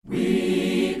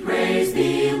Praise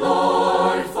thee,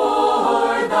 Lord,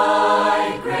 for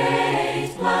thy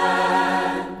great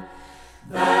plan,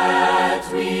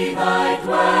 that we thy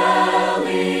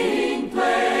dwelling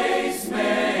place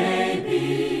may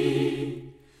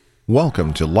be.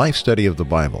 Welcome to Life Study of the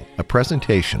Bible, a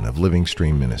presentation of Living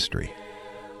Stream Ministry.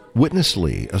 Witness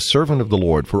Lee, a servant of the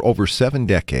Lord for over 7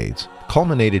 decades,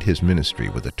 culminated his ministry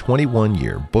with a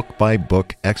 21-year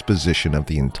book-by-book exposition of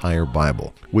the entire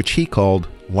Bible, which he called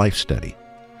Life Study.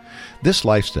 This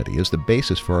Life Study is the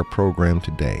basis for our program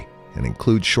today and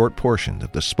includes short portions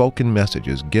of the spoken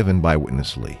messages given by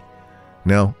Witness Lee.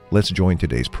 Now, let's join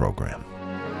today's program.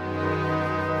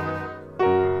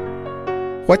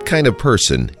 What kind of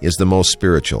person is the most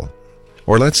spiritual?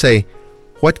 Or let's say,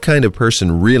 what kind of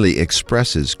person really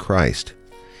expresses Christ?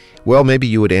 Well, maybe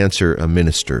you would answer a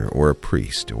minister or a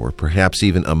priest, or perhaps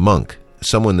even a monk,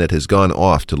 someone that has gone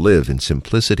off to live in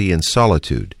simplicity and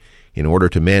solitude in order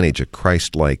to manage a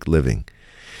Christ-like living.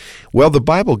 Well, the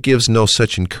Bible gives no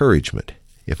such encouragement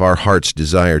if our hearts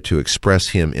desire to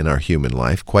express Him in our human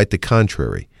life. Quite the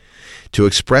contrary. To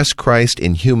express Christ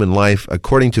in human life,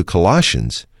 according to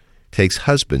Colossians, takes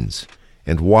husbands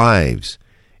and wives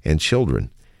and children.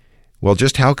 Well,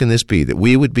 just how can this be, that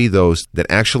we would be those that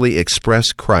actually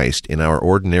express Christ in our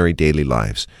ordinary daily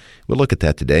lives? We'll look at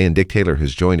that today, and Dick Taylor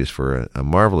has joined us for a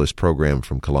marvelous program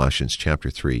from Colossians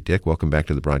chapter 3. Dick, welcome back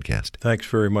to the broadcast. Thanks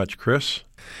very much, Chris.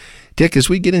 Dick, as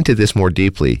we get into this more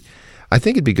deeply, I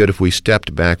think it'd be good if we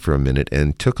stepped back for a minute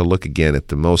and took a look again at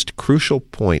the most crucial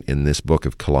point in this book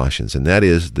of Colossians, and that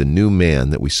is the new man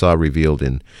that we saw revealed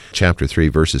in chapter 3,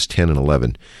 verses 10 and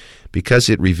 11. Because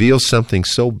it reveals something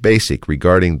so basic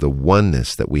regarding the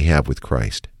oneness that we have with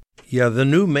Christ. Yeah, the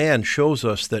new man shows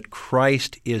us that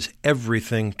Christ is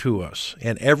everything to us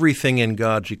and everything in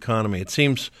God's economy. It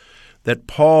seems that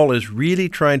Paul is really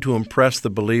trying to impress the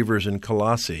believers in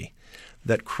Colossae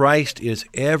that Christ is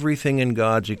everything in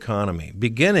God's economy,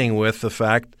 beginning with the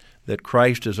fact that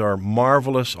Christ is our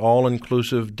marvelous,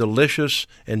 all-inclusive, delicious,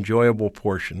 enjoyable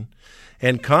portion,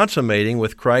 and consummating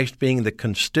with Christ being the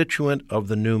constituent of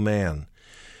the new man,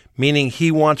 meaning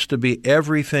He wants to be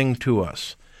everything to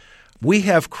us. We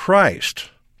have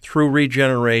Christ through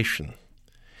regeneration.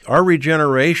 Our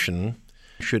regeneration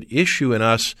should issue in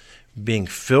us being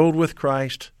filled with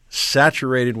Christ,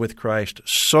 saturated with Christ,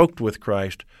 soaked with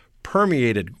Christ,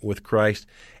 permeated with Christ,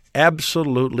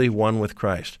 absolutely one with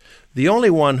Christ. The only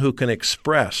one who can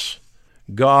express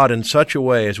God in such a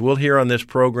way, as we'll hear on this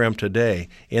program today,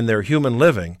 in their human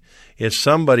living, is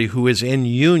somebody who is in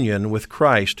union with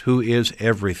Christ, who is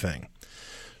everything.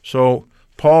 So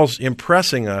Paul's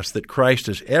impressing us that Christ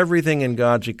is everything in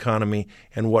God's economy,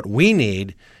 and what we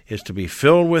need is to be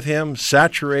filled with Him,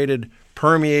 saturated,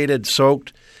 permeated,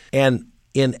 soaked, and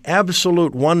in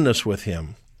absolute oneness with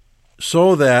Him,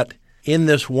 so that in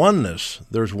this oneness,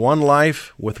 there's one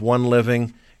life with one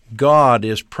living. God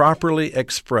is properly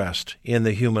expressed in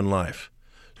the human life.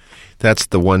 That's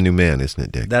the one new man, isn't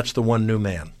it, Dick? That's the one new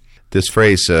man. This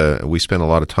phrase, we spent a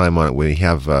lot of time on it. We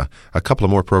have a couple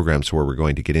of more programs where we're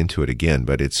going to get into it again,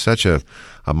 but it's such a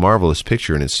marvelous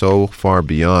picture, and it's so far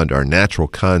beyond our natural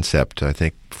concept. I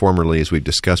think formerly, as we've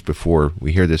discussed before,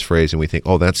 we hear this phrase and we think,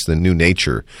 oh, that's the new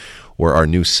nature, or our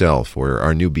new self, or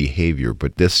our new behavior.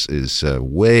 But this is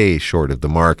way short of the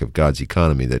mark of God's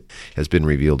economy that has been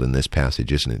revealed in this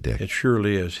passage, isn't it, Dick? It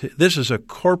surely is. This is a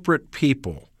corporate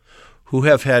people who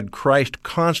have had Christ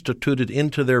constituted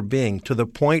into their being to the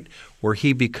point where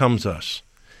He becomes us.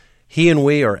 He and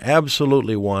we are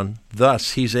absolutely one.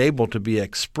 Thus, He's able to be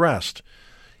expressed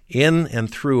in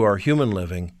and through our human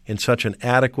living in such an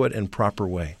adequate and proper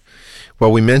way.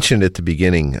 Well, we mentioned at the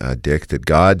beginning, Dick, that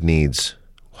God needs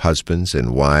husbands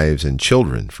and wives and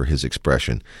children for His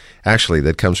expression. Actually,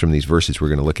 that comes from these verses we're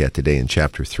going to look at today in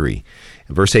chapter 3.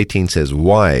 And verse 18 says,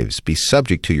 "Wives, be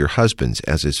subject to your husbands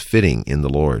as is fitting in the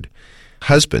Lord.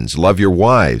 Husbands, love your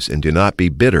wives and do not be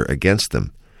bitter against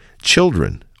them.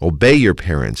 Children, obey your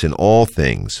parents in all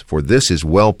things, for this is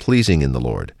well-pleasing in the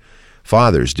Lord.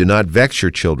 Fathers, do not vex your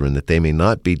children that they may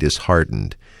not be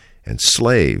disheartened. And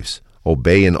slaves,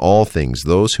 obey in all things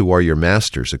those who are your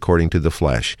masters according to the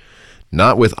flesh,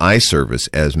 not with eye service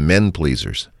as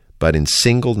men-pleasers, but in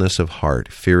singleness of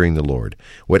heart, fearing the Lord.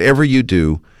 Whatever you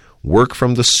do, work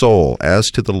from the soul as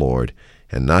to the Lord,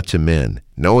 and not to men,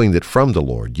 knowing that from the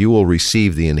Lord you will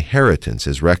receive the inheritance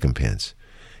as recompense.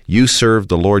 You serve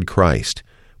the Lord Christ,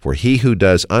 for he who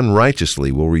does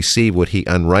unrighteously will receive what he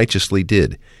unrighteously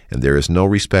did, and there is no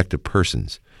respect of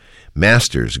persons.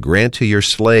 Masters, grant to your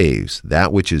slaves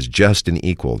that which is just and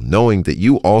equal, knowing that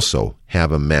you also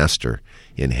have a master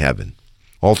in heaven."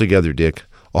 Altogether, Dick,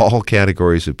 all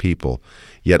categories of people,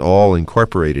 yet all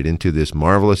incorporated into this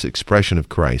marvelous expression of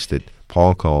Christ that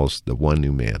Paul calls the one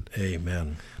new man.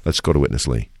 Amen. Let's go to Witness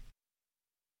Lee.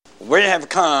 We have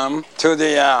come to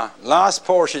the last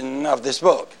portion of this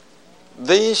book.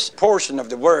 This portion of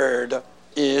the Word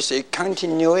is a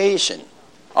continuation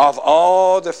of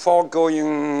all the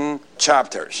foregoing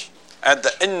chapters. At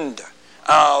the end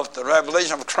of the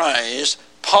revelation of Christ,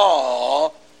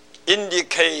 Paul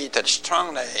indicated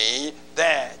strongly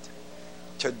that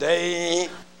today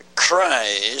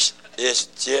Christ is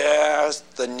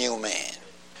just the new man.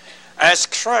 As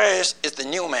Christ is the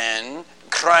new man,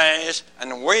 Christ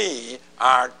and we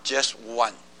are just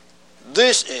one.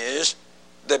 This is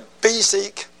the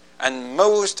basic and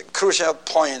most crucial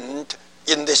point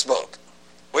in this book.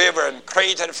 We were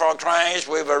created for Christ.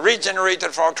 We were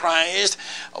regenerated for Christ.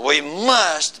 We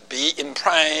must be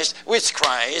impressed with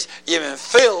Christ, even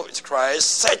filled with Christ,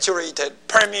 saturated,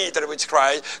 permeated with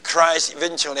Christ. Christ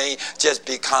eventually just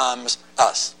becomes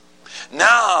us.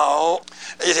 Now,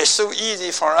 it is so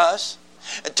easy for us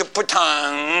to put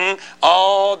on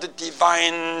all the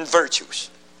divine virtues.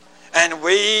 And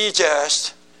we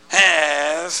just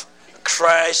have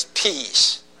Christ's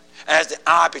peace as the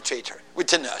arbitrator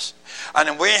within us.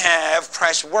 And we have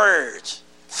Christ's words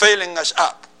filling us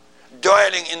up,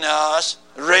 dwelling in us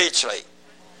richly.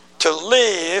 To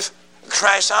live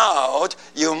Christ out,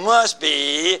 you must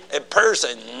be a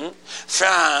person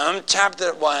from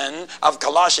chapter 1 of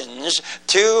Colossians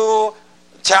to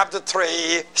chapter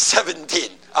 3,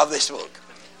 17 of this book.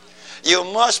 You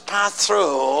must pass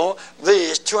through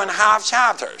these 2.5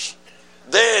 chapters.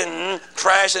 Then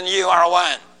Christ and you are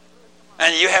one.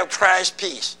 And you have Christ's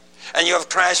peace. And you have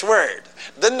Christ's word.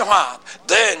 Then what?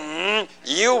 Then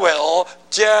you will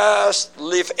just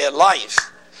live a life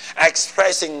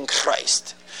expressing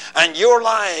Christ. And your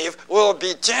life will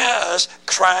be just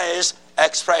Christ's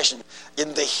expression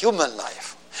in the human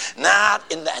life, not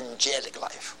in the angelic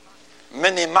life.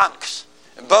 Many monks,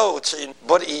 both in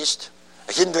Buddhist,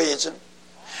 Hinduism,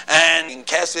 and in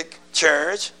Catholic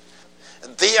Church,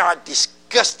 they are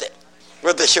disgusted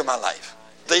with the human life.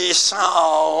 They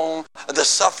saw the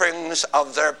sufferings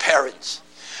of their parents,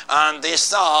 and they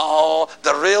saw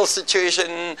the real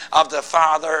situation of the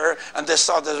father, and they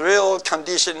saw the real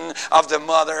condition of the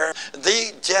mother.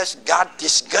 They just got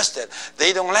disgusted.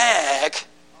 They don't like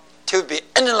to be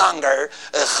any longer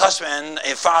a husband,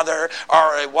 a father,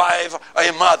 or a wife, or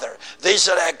a mother. They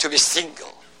should like to be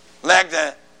single, like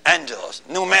the angels,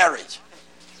 no marriage.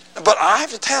 But I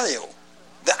have to tell you,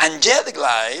 the angelic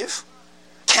life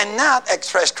cannot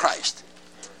express Christ.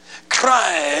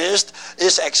 Christ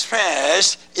is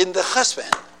expressed in the husband.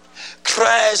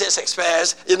 Christ is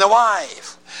expressed in the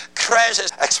wife. Christ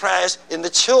is expressed in the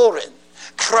children.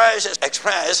 Christ is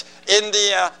expressed in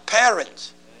the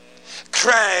parents.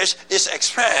 Christ is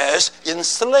expressed in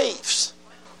slaves,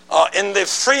 or in the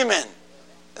freemen,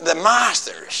 the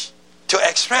masters. To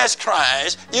express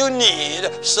Christ, you need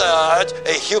such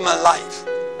a human life.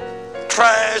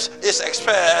 Christ is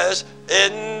expressed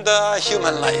in the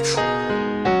human life.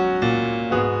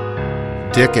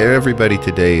 Dick, everybody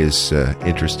today is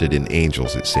interested in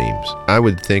angels, it seems. I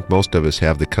would think most of us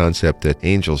have the concept that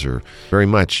angels are very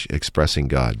much expressing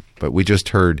God. But we just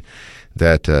heard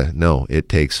that, no, it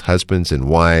takes husbands and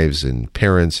wives and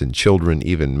parents and children,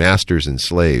 even masters and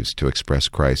slaves, to express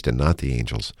Christ and not the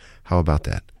angels. How about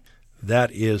that?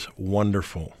 That is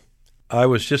wonderful. I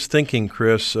was just thinking,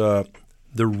 Chris,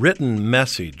 the written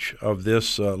message of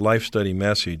this life study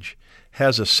message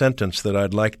has a sentence that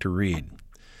I'd like to read.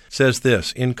 It says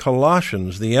this: in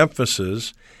Colossians, the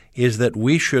emphasis is that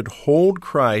we should hold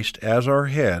Christ as our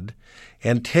head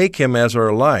and take him as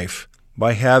our life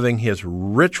by having his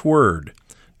rich word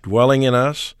dwelling in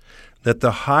us, that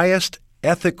the highest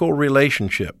ethical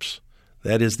relationships,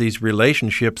 that is, these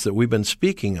relationships that we've been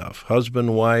speaking of,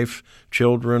 husband, wife,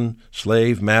 children,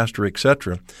 slave, master,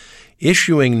 etc.,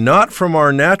 issuing not from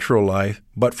our natural life,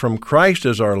 but from Christ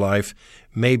as our life,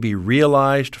 may be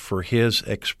realized for his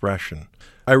expression.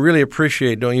 I really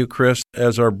appreciate, don't you, Chris,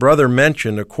 as our brother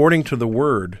mentioned, according to the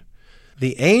Word,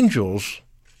 the angels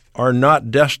are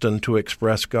not destined to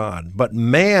express God, but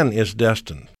man is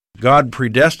destined. God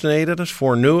predestinated us,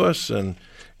 foreknew us, and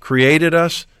created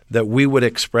us that we would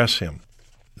express him.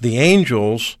 The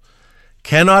angels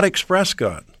cannot express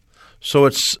God. So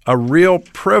it's a real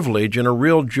privilege and a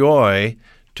real joy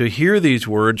to hear these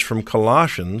words from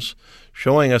Colossians,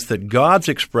 showing us that God's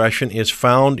expression is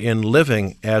found in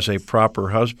living as a proper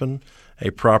husband,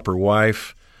 a proper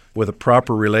wife, with a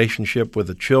proper relationship with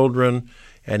the children,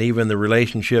 and even the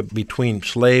relationship between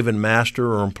slave and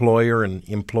master or employer and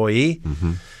employee.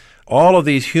 Mm-hmm. All of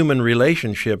these human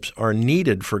relationships are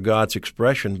needed for God's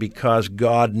expression because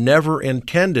God never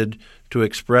intended to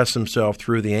express himself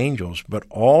through the angels, but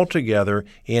altogether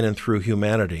in and through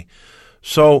humanity.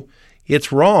 So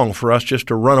it's wrong for us just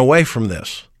to run away from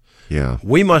this. Yeah.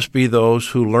 We must be those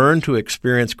who learn to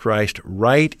experience Christ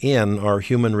right in our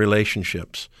human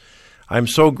relationships. I'm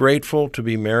so grateful to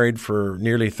be married for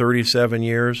nearly 37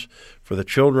 years, for the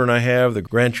children I have, the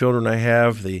grandchildren I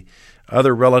have, the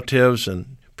other relatives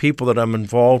and people that I'm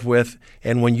involved with.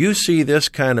 And when you see this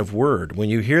kind of word, when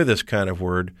you hear this kind of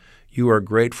word, you are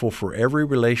grateful for every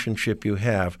relationship you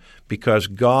have because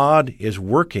God is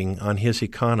working on his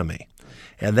economy.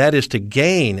 And that is to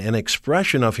gain an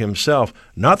expression of himself,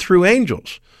 not through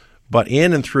angels, but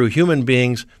in and through human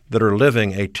beings that are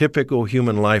living a typical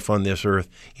human life on this earth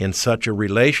in such a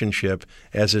relationship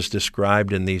as is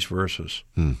described in these verses.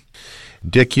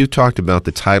 Dick, you talked about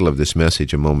the title of this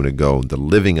message a moment ago, The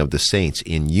Living of the Saints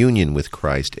in Union with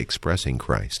Christ, Expressing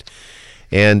Christ.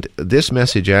 And this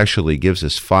message actually gives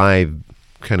us 5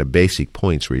 kind of basic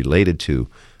points related to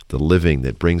the living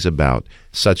that brings about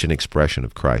such an expression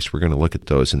of Christ. We're going to look at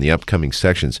those in the upcoming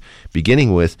sections,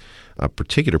 beginning with a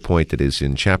particular point that is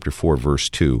in chapter 4, verse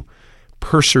 2.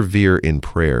 Persevere in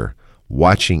prayer,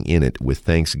 watching in it with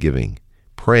thanksgiving,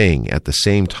 praying at the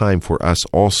same time for us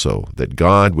also, that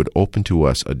God would open to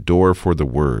us a door for the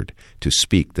word to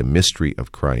speak the mystery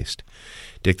of Christ.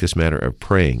 Dick, this matter of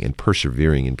praying and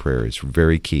persevering in prayer is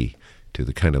very key to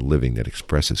the kind of living that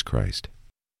expresses Christ.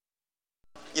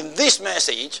 In this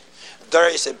message, there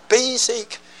is a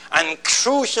basic and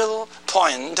crucial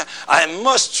point I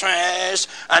must stress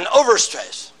and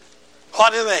overstress.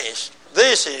 What it is?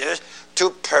 This is to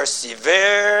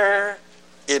persevere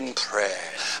in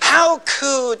prayer. How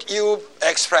could you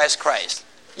express Christ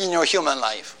in your human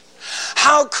life?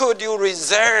 How could you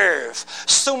reserve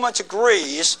so much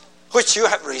grace which you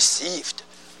have received?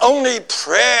 Only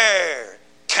prayer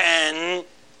can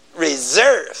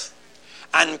reserve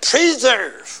and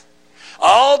preserve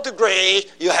all the grace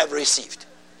you have received.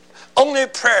 Only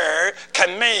prayer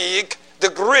can make the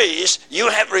grace you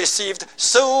have received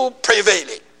so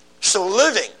prevailing, so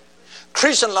living.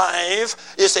 Christian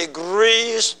life is a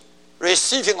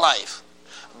grace-receiving life.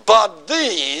 But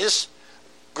this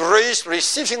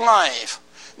grace-receiving life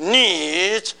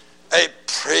needs a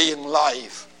praying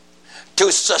life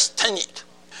to sustain it,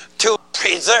 to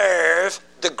preserve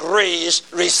the grace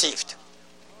received.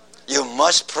 You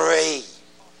must pray.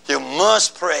 You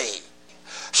must pray.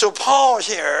 So Paul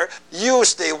here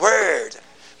used the word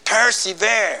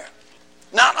persevere.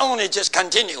 Not only just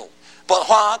continue, but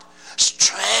what?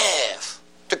 Strive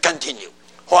to continue.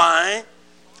 Why?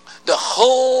 The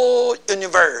whole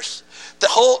universe, the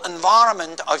whole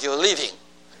environment of your living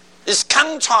is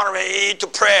contrary to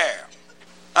prayer.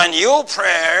 And your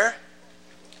prayer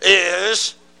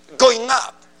is going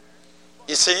up.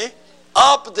 You see?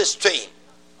 Up the stream.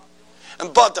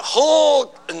 But the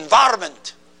whole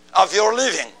environment of your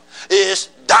living is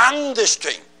down the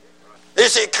stream.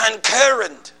 It's a kind of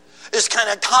current. It's kind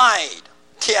of tide,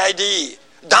 T-I-D,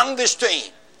 down the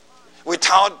stream.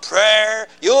 Without prayer,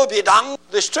 you'll be down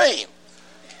the stream.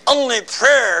 Only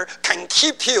prayer can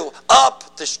keep you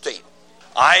up the stream.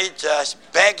 I just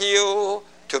beg you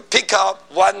to pick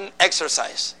up one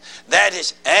exercise. That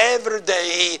is, every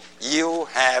day you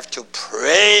have to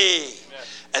pray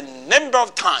a number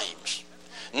of times.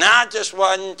 Not just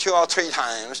 1, 2, or 3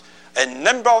 times. A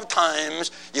number of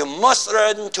times you must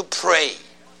learn to pray.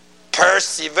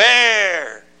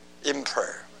 Persevere in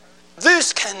prayer.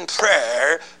 This kind of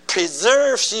prayer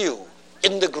preserves you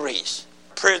in the grace.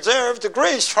 Preserve the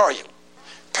grace for you.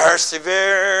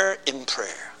 Persevere in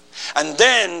prayer. And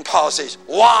then Paul says,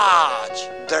 watch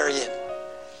therein.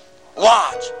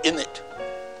 Watch in it.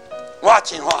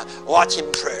 Watch in what? Watch in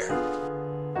prayer.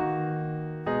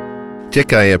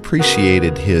 Dick, I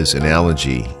appreciated his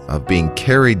analogy of being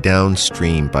carried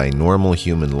downstream by normal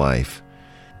human life.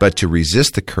 But to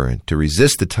resist the current, to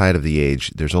resist the tide of the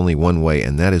age, there's only one way,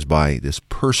 and that is by this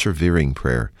persevering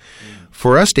prayer.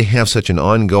 For us to have such an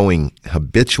ongoing,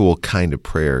 habitual kind of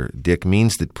prayer, Dick,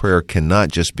 means that prayer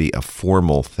cannot just be a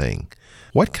formal thing.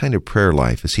 What kind of prayer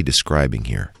life is he describing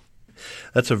here?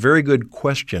 That's a very good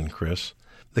question, Chris.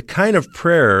 The kind of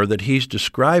prayer that he's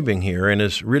describing here and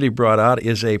is really brought out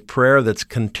is a prayer that's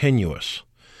continuous.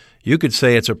 You could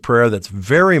say it's a prayer that's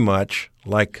very much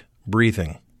like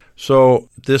breathing. So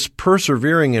this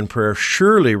persevering in prayer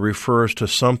surely refers to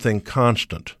something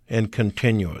constant and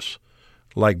continuous,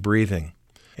 like breathing.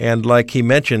 And like he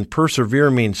mentioned, persevere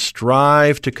means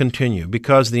strive to continue,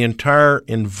 because the entire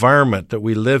environment that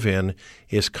we live in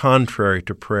is contrary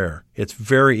to prayer. It's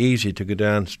very easy to go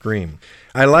downstream.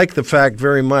 I like the fact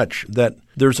very much that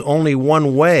there's only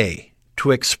one way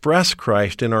to express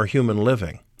Christ in our human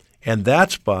living, and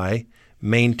that's by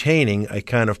maintaining a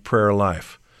kind of prayer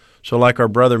life. So like our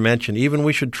brother mentioned, even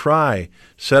we should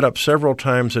set up several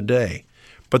times a day.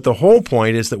 But the whole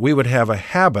point is that we would have a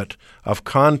habit of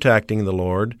contacting the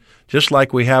Lord, just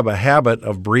like we have a habit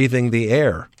of breathing the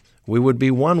air. We would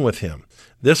be one with Him.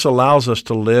 This allows us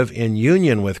to live in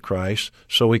union with Christ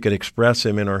so we could express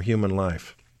Him in our human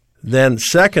life. Then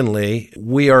secondly,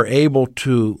 we are able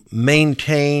to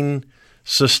maintain,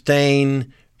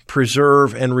 sustain,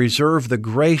 preserve, and reserve the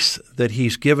grace that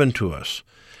He's given to us.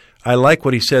 I like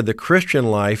what he said, the Christian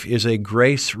life is a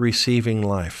grace-receiving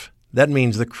life. That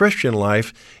means the Christian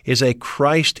life is a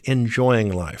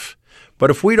Christ-enjoying life. But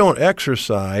if we don't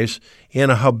exercise in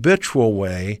a habitual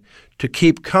way to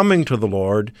keep coming to the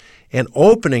Lord and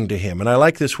opening to Him, and I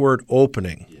like this word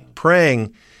opening,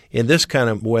 praying in this kind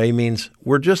of way means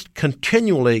we're just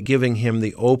continually giving Him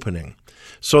the opening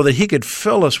so that He could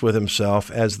fill us with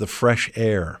Himself as the fresh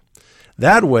air.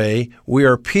 That way, we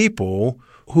are people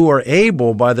who are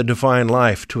able by the divine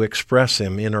life to express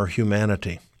Him in our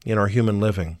humanity, in our human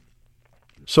living.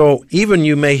 So even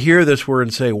you may hear this word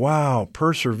and say, wow,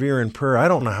 persevere in prayer. I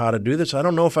don't know how to do this. I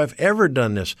don't know if I've ever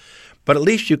done this. But at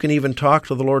least you can even talk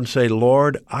to the Lord and say,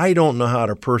 Lord, I don't know how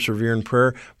to persevere in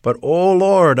prayer, but oh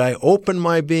Lord, I open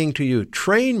my being to you.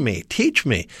 Train me, teach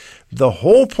me. The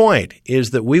whole point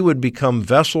is that we would become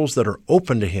vessels that are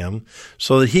open to Him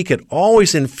so that He could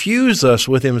always infuse us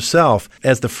with Himself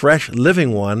as the fresh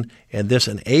living one, and this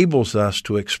enables us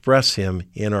to express Him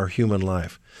in our human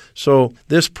life. So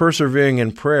this persevering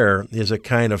in prayer is a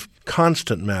kind of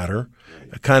constant matter,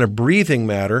 a kind of breathing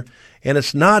matter, and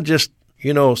it's not just,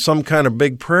 some kind of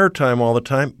big prayer time all the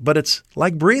time, but it's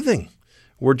like breathing.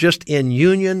 We're just in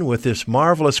union with this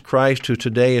marvelous Christ who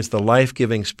today is the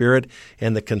life-giving Spirit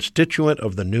and the constituent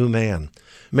of the new man.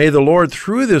 May the Lord,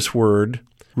 through this word,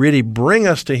 really bring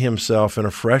us to Himself in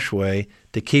a fresh way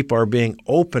to keep our being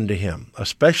open to Him,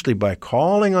 especially by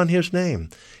calling on His name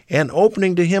and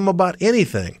opening to Him about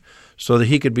anything, so that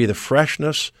He could be the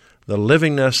freshness, the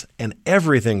livingness, and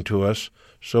everything to us,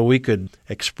 so we could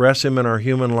express Him in our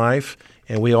human life,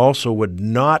 and we also would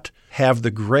not have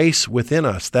the grace within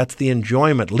us, that's the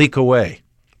enjoyment, leak away.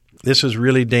 This is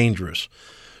really dangerous.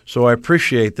 So I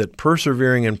appreciate that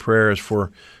persevering in prayer is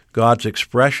for God's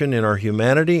expression in our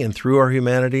humanity and through our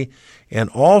humanity, and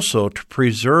also to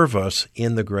preserve us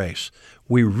in the grace.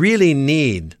 We really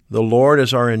need the Lord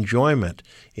as our enjoyment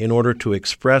in order to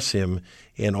express Him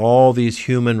in all these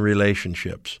human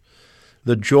relationships.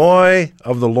 The joy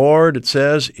of the Lord, it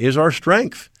says, is our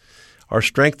strength. Our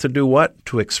strength to do what?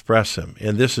 To express Him.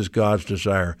 And this is God's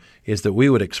desire, is that we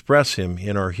would express Him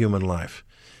in our human life.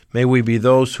 May we be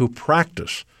those who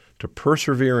practice to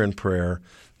persevere in prayer,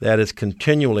 that is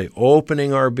continually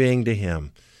opening our being to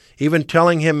Him, even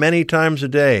telling Him many times a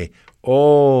day,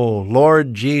 oh,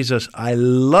 Lord Jesus, I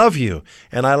love You,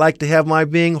 and I like to have my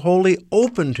being wholly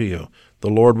open to You. The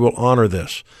Lord will honor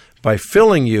this by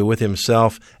filling you with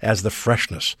Himself as the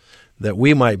freshness, that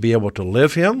we might be able to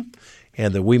live Him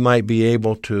and that we might be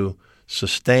able to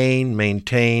sustain,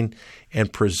 maintain,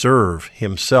 and preserve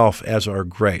Himself as our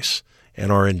grace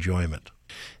and our enjoyment.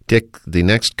 Dick, the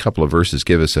next couple of verses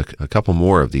give us a couple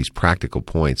more of these practical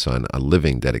points on a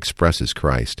living that expresses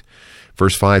Christ.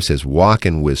 Verse 5 says, walk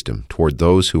in wisdom toward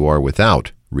those who are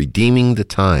without, redeeming the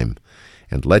time,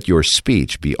 and let your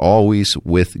speech be always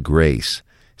with grace,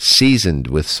 seasoned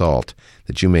with salt,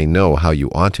 that you may know how you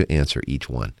ought to answer each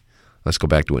one. Let's go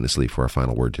back to Witness Lee for our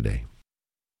final word today.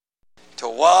 To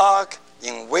walk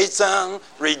in wisdom,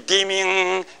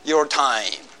 redeeming your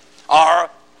time,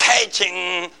 or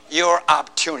catching your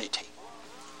opportunity.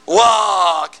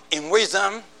 Walk in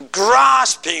wisdom,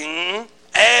 grasping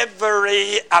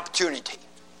every opportunity.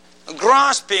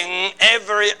 Grasping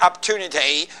every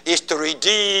opportunity is to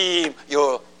redeem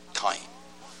your time.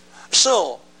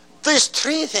 So, these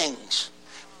three things,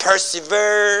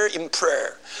 persevere in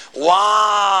prayer,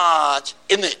 watch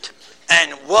in it,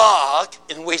 and walk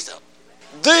in wisdom.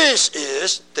 This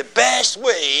is the best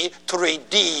way to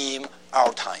redeem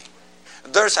our time.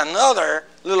 There's another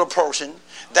little portion,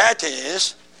 that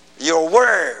is, your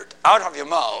word out of your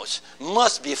mouth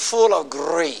must be full of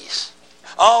grace.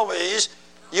 Always,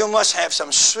 you must have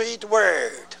some sweet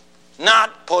word,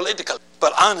 not political,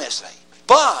 but honestly.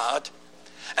 But,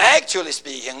 actually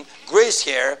speaking, grace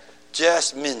here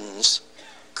just means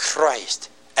Christ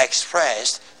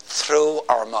expressed through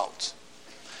our mouths.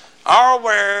 Our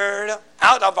word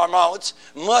out of our mouths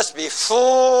must be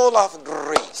full of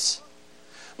grace,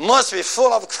 must be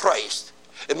full of Christ.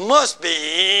 It must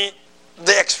be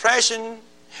the expression,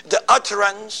 the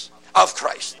utterance of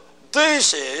Christ.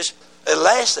 This is a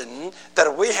lesson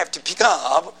that we have to pick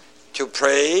up to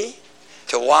pray,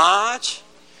 to watch,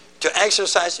 to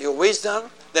exercise your wisdom.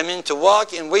 That means to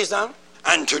walk in wisdom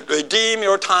and to redeem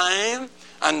your time,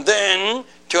 and then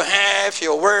to have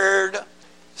your word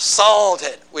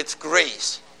salted with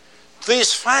grace.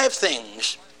 These 5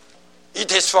 things,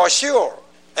 it is for sure,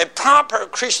 a proper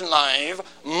Christian life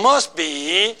must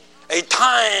be a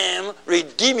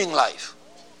time-redeeming life.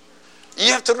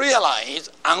 You have to realize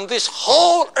on this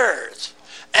whole earth,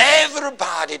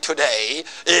 everybody today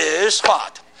is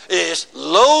what? Is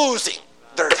losing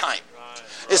their time.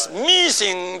 Is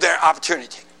missing their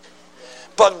opportunity.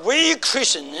 But we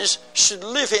Christians should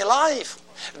live a life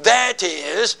that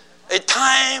is a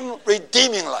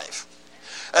time-redeeming life.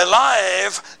 A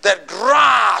life that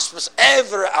grasps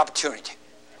every opportunity.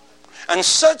 And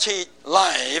such a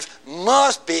life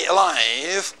must be a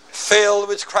life filled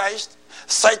with Christ,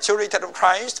 saturated with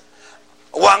Christ,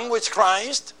 one with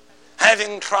Christ,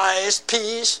 having Christ's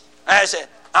peace as an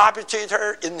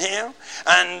arbitrator in him,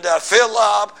 and filled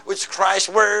up with Christ's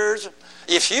words.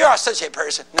 If you are such a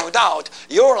person, no doubt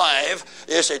your life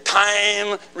is a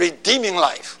time-redeeming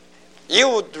life. You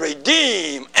would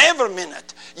redeem every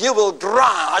minute. You will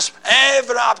grasp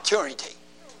every opportunity.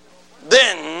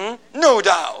 Then, no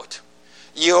doubt,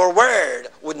 your word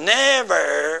would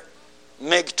never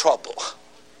make trouble,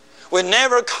 will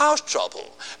never cause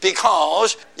trouble,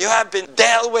 because you have been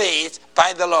dealt with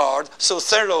by the Lord so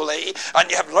thoroughly, and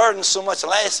you have learned so much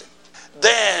lesson.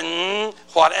 Then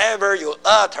whatever you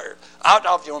utter out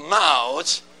of your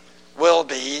mouth will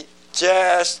be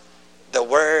just the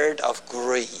word of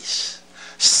grace,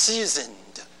 seasoned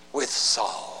with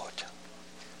salt,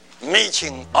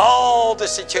 making all the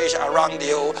situation around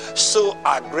you so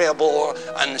agreeable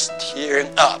and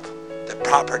stirring up the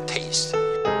proper taste.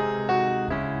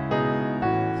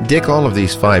 Dick, all of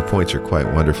these 5 points are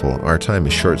quite wonderful. Our time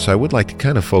is short, so I would like to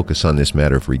kind of focus on this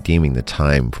matter of redeeming the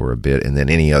time for a bit, and then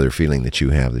any other feeling that you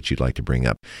have that you'd like to bring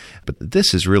up. But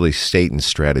this is really Satan's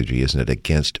strategy, isn't it,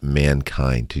 against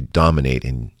mankind to dominate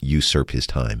and usurp his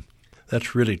time?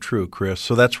 That's really true, Chris.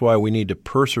 So that's why we need to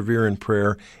persevere in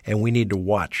prayer, and we need to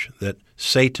watch that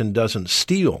Satan doesn't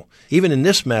steal. Even in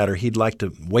this matter, he'd like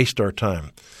to waste our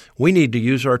time. We need to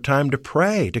use our time to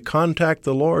pray, to contact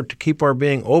the Lord, to keep our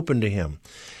being open to him.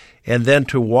 And then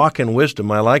to walk in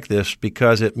wisdom. I like this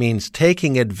because it means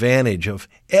taking advantage of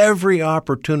every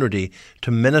opportunity to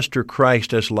minister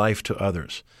Christ as life to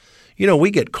others. You know,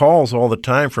 we get calls all the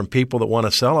time from people that want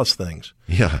to sell us things.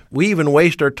 Yeah. We even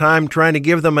waste our time trying to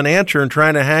give them an answer and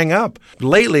trying to hang up.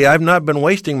 Lately, I've not been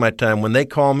wasting my time. When they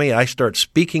call me, I start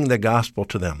speaking the gospel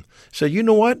to them. So you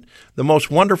know what? The most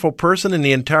wonderful person in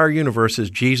the entire universe is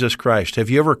Jesus Christ.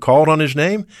 Have you ever called on his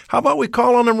name? How about we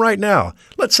call on him right now?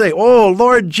 Let's say, "Oh,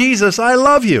 Lord Jesus, I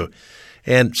love you."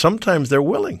 And sometimes they're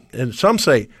willing. And some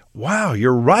say, "Wow,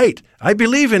 you're right. I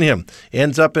believe in him."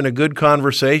 Ends up in a good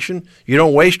conversation. You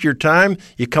don't waste your time.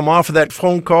 You come off of that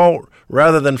phone call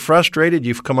rather than frustrated.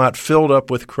 You've come out filled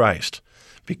up with Christ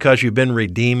because you've been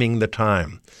redeeming the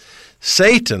time.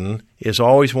 Satan is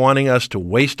always wanting us to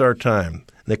waste our time.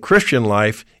 The Christian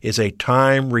life is a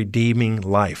time-redeeming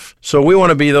life. So we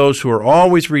want to be those who are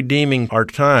always redeeming our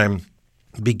time,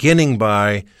 beginning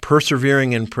by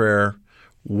persevering in prayer,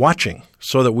 watching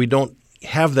so that we don't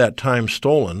have that time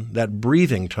stolen, that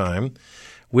breathing time.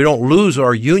 We don't lose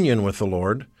our union with the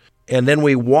Lord. And then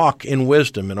we walk in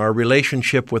wisdom in our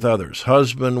relationship with others,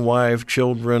 husband, wife,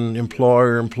 children,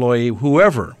 employer, employee,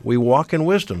 whoever. We walk in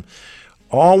wisdom,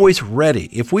 always ready.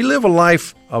 If we live a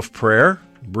life of prayer,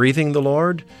 breathing the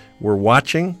Lord, we're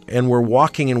watching, and we're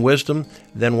walking in wisdom,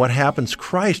 then what happens?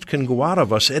 Christ can go out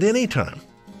of us at any time.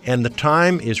 And the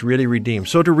time is really redeemed.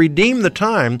 So to redeem the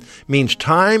time means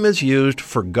time is used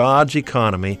for God's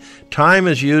economy. Time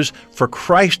is used for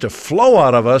Christ to flow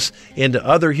out of us into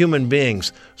other human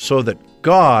beings so that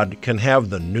God can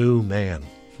have the new man.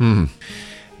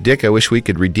 Dick, I wish we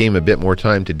could redeem a bit more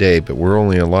time today, but we're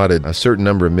only allotted a certain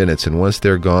number of minutes, and once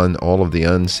they're gone, all of the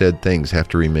unsaid things have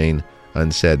to remain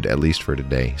unsaid, at least for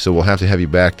today. So we'll have to have you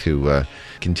back to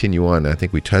continue on. I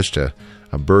think we touched a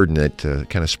burden that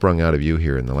kind of sprung out of you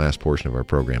here in the last portion of our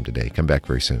program today. Come back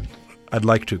very soon. I'd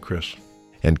like to, Chris.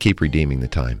 And keep redeeming the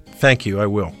time. Thank you, I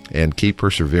will. And keep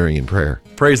persevering in prayer.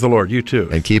 Praise the Lord, you too.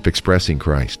 And keep expressing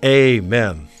Christ.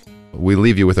 Amen. We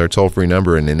leave you with our toll-free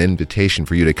number and an invitation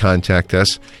for you to contact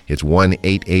us. It's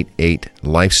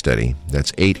 1-888-LIFE-STUDY.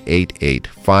 That's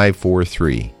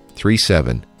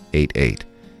 888-543-3788.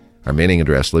 Our mailing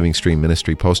address, Living Stream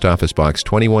Ministry, Post Office Box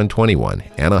 2121,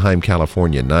 Anaheim,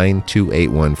 California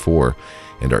 92814.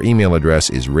 And our email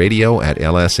address is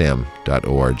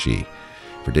radio@lsm.org.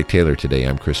 For Dick Taylor today,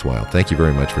 I'm Chris Wilde. Thank you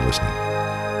very much for listening.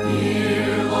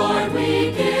 Dear Lord,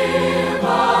 we give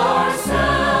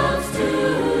ourselves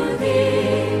to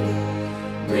Thee.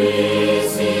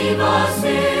 Receive us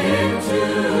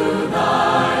into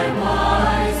Thy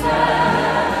wise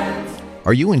hands.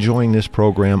 Are you enjoying this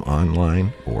program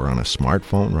online or on a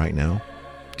smartphone right now?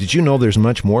 Did you know there's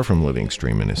much more from Living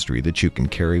Stream Ministry that you can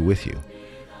carry with you?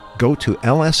 Go to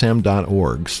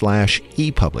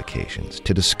lsm.org/epublications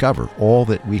to discover all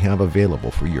that we have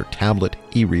available for your tablet,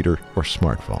 e-reader, or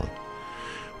smartphone.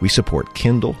 We support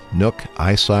Kindle, Nook,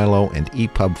 iSilo, and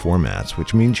EPUB formats,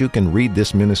 which means you can read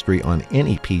this ministry on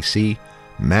any PC,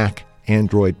 Mac,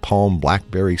 Android, Palm,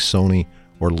 BlackBerry, Sony,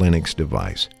 or Linux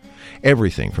device.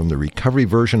 Everything from the recovery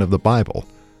version of the Bible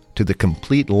to the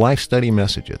complete life study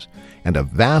messages and a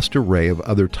vast array of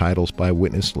other titles by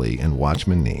Witness Lee and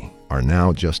Watchman Nee are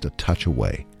now just a touch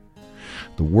away.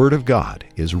 The Word of God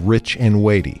is rich and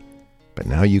weighty, but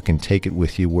now you can take it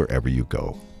with you wherever you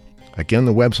go. Again,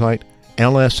 the website,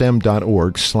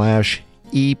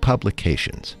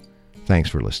 lsm.org/epublications. Thanks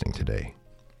for listening today.